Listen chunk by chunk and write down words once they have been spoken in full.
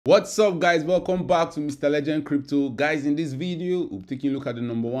What's up, guys? Welcome back to Mr. Legend Crypto. Guys, in this video we're taking a look at the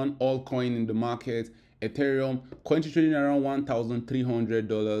number one altcoin in the market, Ethereum, currently trading around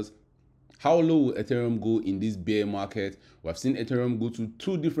 $1,300. How low will Ethereum go in this bear market? We have seen Ethereum go to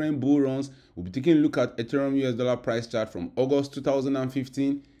two different bull runs. We'll be taking a look at Ethereum US dollar price chart from August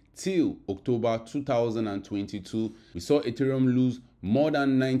 2015 till October 2022. We saw Ethereum lose more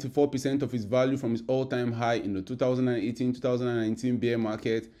than 94% of its value from its all-time high in the 2018-2019 bear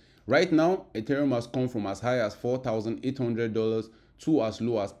market. Right now, Ethereum has come from as high as $4,800 to as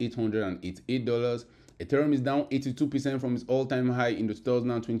low as $888. Ethereum is down 82% from its all-time high in the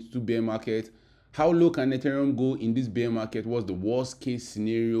 2022 bear market. How low can Ethereum go in this bear market? Was the worst case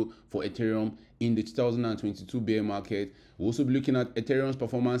scenario for Ethereum in the 2022 bear market? We'll also be looking at Ethereum's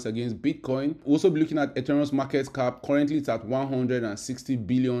performance against Bitcoin. We'll also be looking at Ethereum's market cap. Currently it's at $160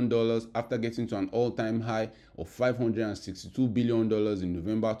 billion after getting to an all-time high of $562 billion in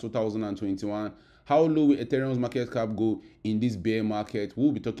November 2021. How low will Ethereum's market cap go in this bear market?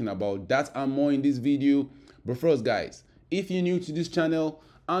 We'll be talking about that and more in this video. But first, guys, if you're new to this channel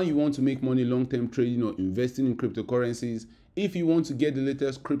and you want to make money long-term trading or investing in cryptocurrencies, if you want to get the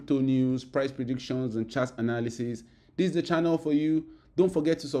latest crypto news, price predictions, and chart analysis, this is the channel for you. Don't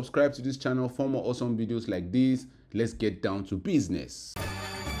forget to subscribe to this channel for more awesome videos like this. Let's get down to business.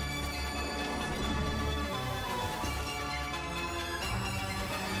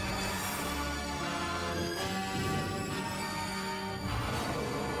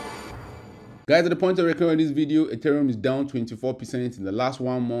 Guys, at the point of recording this video, Ethereum is down 24% in the last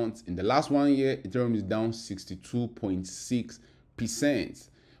 1 month. In the last 1 year, Ethereum is down 62.6%.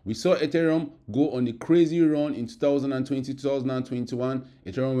 We saw Ethereum go on a crazy run in 2020, 2021.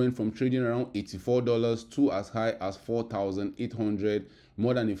 Ethereum went from trading around $84 to as high as $4,800,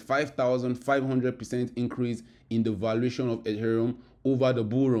 more than a 5,500% increase in the valuation of Ethereum over the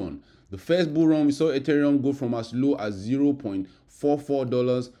bull run. The first bull run, we saw Ethereum go from as low as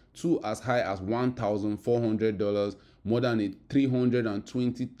 $0.44 to as high as $1,400, more than a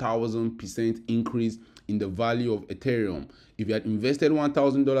 320,000% increase in the value of Ethereum. If you had invested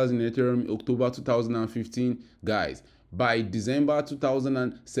 $1,000 in Ethereum in October 2015, guys, by December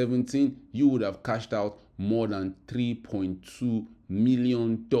 2017, you would have cashed out more than $3.2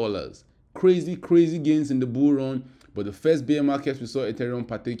 million. Crazy gains in the bull run. But the first bear market we saw Ethereum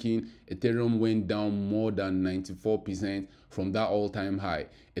partaking, Ethereum went down more than 94% from that all-time high.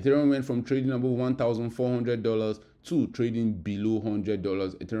 Ethereum went from trading above $1,400 to trading below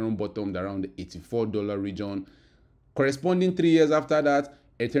 $100. Ethereum bottomed around the $84 region. Corresponding 3 years after that,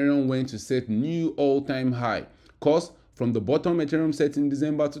 Ethereum went to set new all-time high. Cause from the bottom Ethereum set in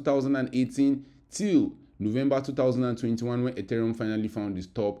December 2018 till November 2021, when Ethereum finally found its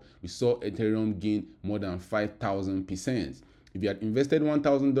top, we saw Ethereum gain more than 5,000%. If you had invested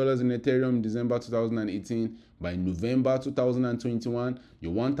 $1,000 in Ethereum in December 2018, by November 2021,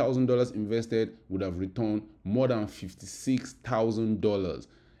 your $1,000 invested would have returned more than $56,000.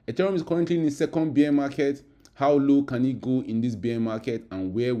 Ethereum is currently in the second bear market. How low can it go in this bear market,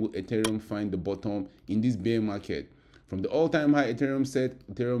 and where will Ethereum find the bottom in this bear market? From the all-time high Ethereum set,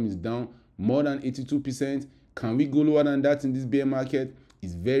 Ethereum is down more than 82%. Can we go lower than that in this bear market?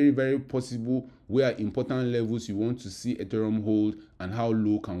 It's very possible. Where are important levels you want to see Ethereum hold, and how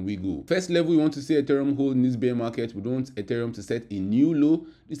low can we go? First level we want to see Ethereum hold in this bear market, we don't want Ethereum to set a new low.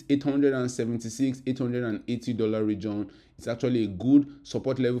 This $876, $880 region. It's actually a good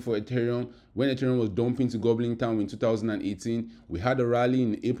support level for Ethereum. When Ethereum was dumping to gobbling town in 2018, we had a rally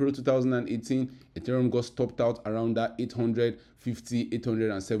in April 2018. Ethereum got stopped out around that $850,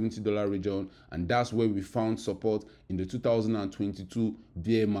 $870 region, and that's where we found support in the 2022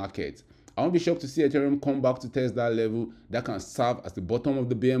 bear market. I won't be shocked to see Ethereum come back to test that level. That can serve as the bottom of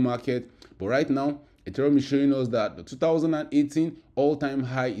the bear market. But right now, Ethereum is showing us that the 2018 all-time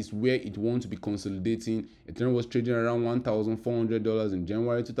high is where it wants to be consolidating. Ethereum was trading around $1,400 in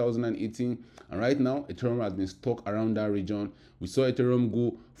January 2018, and right now Ethereum has been stuck around that region. We saw Ethereum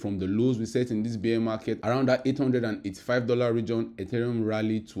go from the lows we set in this bear market around that $885 region. Ethereum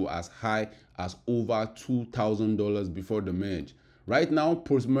rallied to as high as over $2,000 before the merge. Right now,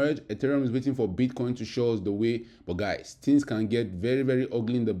 post-merge, Ethereum is waiting for Bitcoin to show us the way. But guys, things can get very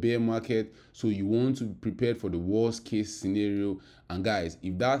ugly in the bear market. So you want to be prepared for the worst case scenario. And guys,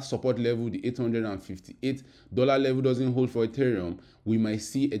 if that support level, the $858 level, doesn't hold for Ethereum, we might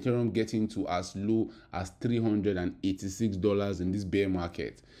see Ethereum getting to as low as $386 in this bear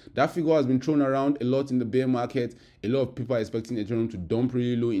market. That figure has been thrown around a lot in the bear market. A lot of people are expecting Ethereum to dump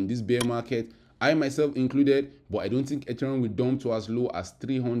really low in this bear market. I myself included, but I don't think Ethereum will dump to as low as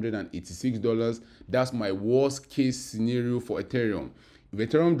 $386. That's my worst case scenario for Ethereum. If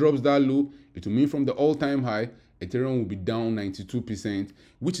Ethereum drops that low, it will mean from the all-time high, Ethereum will be down 92%,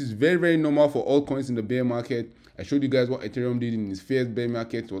 which is very, very normal for altcoins in the bear market. I showed you guys what Ethereum did in its first bear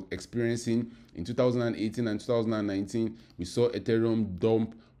market was experiencing in 2018 and 2019. We saw Ethereum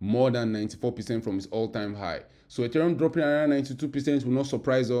dump more than 94% from its all-time high. So Ethereum dropping around 92% will not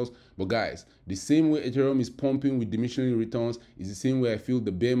surprise us. But guys, the same way Ethereum is pumping with diminishing returns is the same way I feel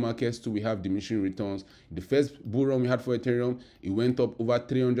the bear markets too will have diminishing returns. The first bull run we had for Ethereum, it went up over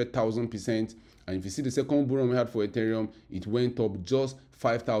 300,000%. And if you see the second bull run we had for Ethereum, it went up just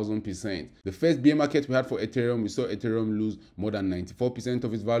 5,000%. The first bear market we had for Ethereum, we saw Ethereum lose more than 94%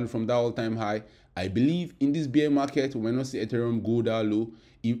 of its value from that all-time high. I believe in this bear market, we might not see Ethereum go that low.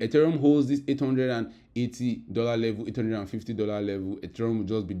 If Ethereum holds this $880 level, $850 level, Ethereum will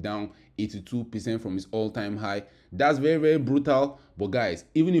just be down 82% from its all-time high. That's very, very brutal. But guys,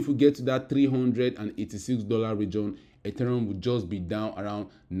 even if we get to that $386 region, Ethereum would just be down around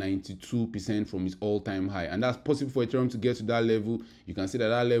 92% from its all-time high. And that's possible for Ethereum to get to that level. You can see that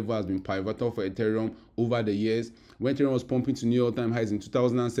that level has been pivotal for Ethereum over the years. When Ethereum was pumping to new all-time highs in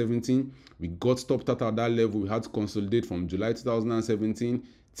 2017, we got stopped at that level. We had to consolidate from July 2017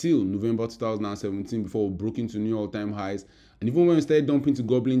 till November 2017 before we broke into new all-time highs. And even when we started dumping to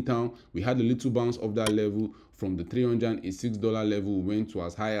Goblin Town, we had a little bounce off that level. From the $386 level, we went to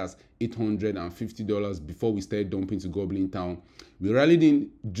as high as $850 before we started dumping to Goblin Town. We rallied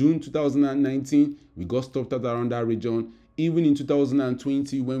in June 2019. We got stopped at around that region. Even in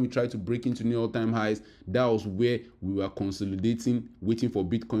 2020, when we tried to break into new all-time highs, that was where we were consolidating, waiting for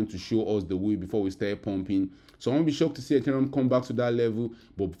Bitcoin to show us the way before we started pumping. So I won't be shocked to see Ethereum come back to that level.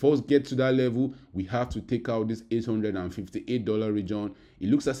 But before we get to that level, we have to take out this $858 region. It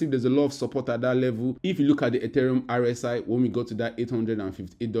looks as if there's a lot of support at that level. If you look at the Ethereum RSI, when we got to that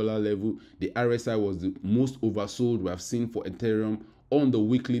 $858 level, the RSI was the most oversold we have seen for Ethereum on the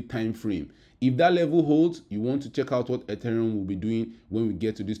weekly time frame. If that level holds, you want to check out what Ethereum will be doing when we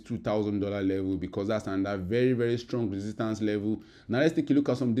get to this $2,000 level, because that's another very, very strong resistance level. Now let's take a look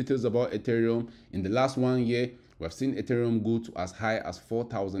at some details about Ethereum. In the last 1 year, we have seen Ethereum go to as high as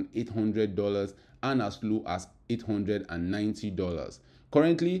 $4,800 and as low as $890.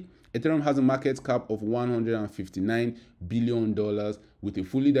 Currently, Ethereum has a market cap of $159 billion with a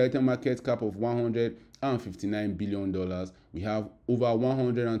fully diluted market cap of $159 billion. We have over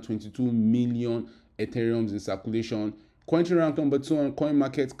 122 million Ethereums in circulation. Currently ranked number 2 on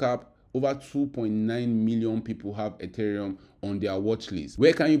CoinMarketCap. Over 2.9 million people have Ethereum on their watch list.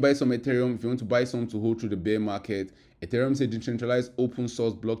 Where can you buy some Ethereum? If you want to buy some to hold through the bear market, Ethereum is a decentralized open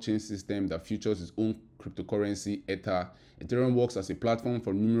source blockchain system that features its own cryptocurrency, Ether. Ethereum works as a platform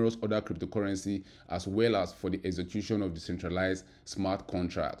for numerous other cryptocurrency as well as for the execution of decentralized smart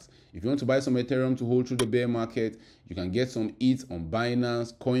contracts. If you want to buy some Ethereum to hold through the bear market, you can get some ETH on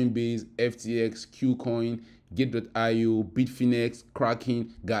Binance, Coinbase, FTX, Qcoin, Gate.io, Bitfinex,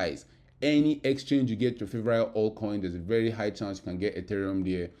 Kraken. Guys, any exchange you get your favorite altcoin, there's a very high chance you can get Ethereum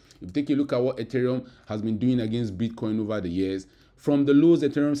there. If you take a look at what Ethereum has been doing against Bitcoin over the years, from the lows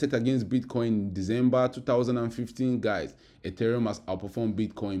Ethereum set against Bitcoin in December 2015, guys, Ethereum has outperformed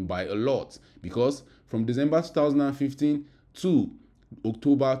Bitcoin by a lot, because from December 2015 to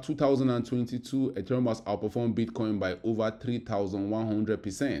October 2022, Ethereum has outperformed Bitcoin by over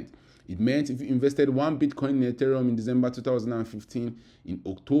 3,100%. It meant if you invested 1 Bitcoin in Ethereum in December 2015, in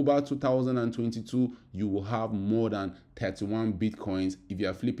October 2022, you will have more than 31 Bitcoins if you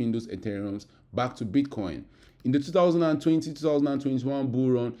are flipping those Ethereums back to Bitcoin. In the 2020-2021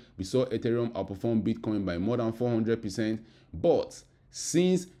 bull run, we saw Ethereum outperform Bitcoin by more than 400%. But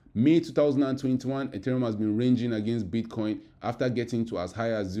since May 2021, Ethereum has been ranging against Bitcoin after getting to as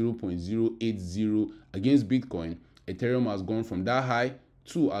high as 0.080 against Bitcoin. Ethereum has gone from that high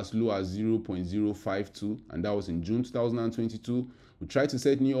to as low as 0.052, and that was in June 2022. We try to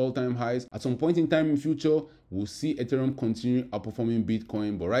set new all-time highs. At some point in time in future, we'll see Ethereum continue outperforming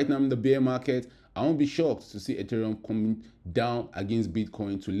Bitcoin. But right now in the bear market, I won't be shocked to see Ethereum coming down against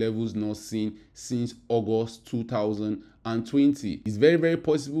Bitcoin to levels not seen since August 2020. It's very, very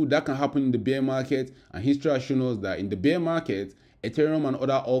possible that can happen in the bear market, and history has shown us that in the bear market, Ethereum and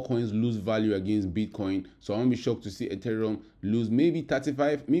other altcoins lose value against Bitcoin. So I won't be shocked to see Ethereum lose maybe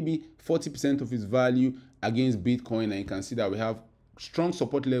 35, maybe 40% of its value against Bitcoin. And you can see that we have strong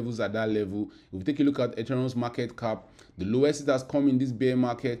support levels at that level. If we take a look at Ethereum's market cap, the lowest it has come in this bear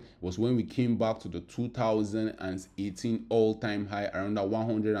market was when we came back to the 2018 all-time high around that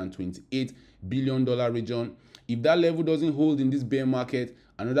 $128 billion region. If that level doesn't hold in this bear market,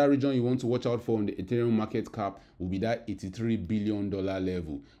 another region you want to watch out for on the Ethereum market cap will be that $83 billion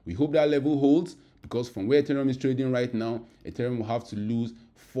level. We hope that level holds, because from where Ethereum is trading right now, Ethereum will have to lose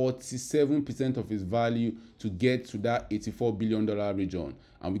 47% of its value to get to that $84 billion region.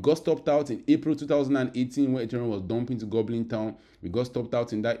 And we got stopped out in April 2018 when Ethereum was dumping to Goblin Town. We got stopped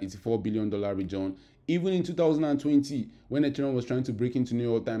out in that $84 billion region. Even in 2020, when Ethereum was trying to break into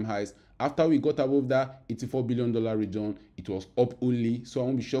new all-time highs, after we got above that $84 billion region, it was up only. So I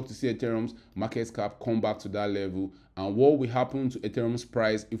won't be shocked to see Ethereum's market cap come back to that level. And what will happen to Ethereum's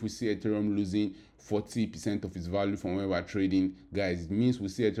price if we see Ethereum losing 40% of its value from where we're trading? Guys, it means we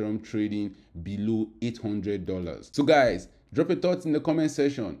see Ethereum trading below $800. So guys, drop your thoughts in the comment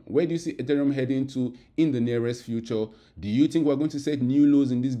section. Where do you see Ethereum heading to in the nearest future? Do you think we're going to set new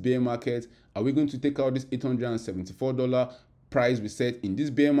lows in this bear market? Are we going to take out this $874 price we set in this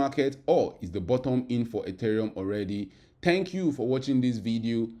bear market, or is the bottom in for Ethereum already? Thank you for watching this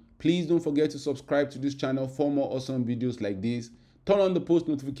video. Please don't forget to subscribe to this channel for more awesome videos like this. Turn on the post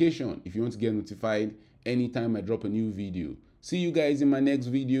notification if you want to get notified anytime I drop a new video. See you guys in my next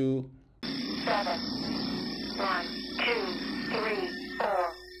video. 7, 1.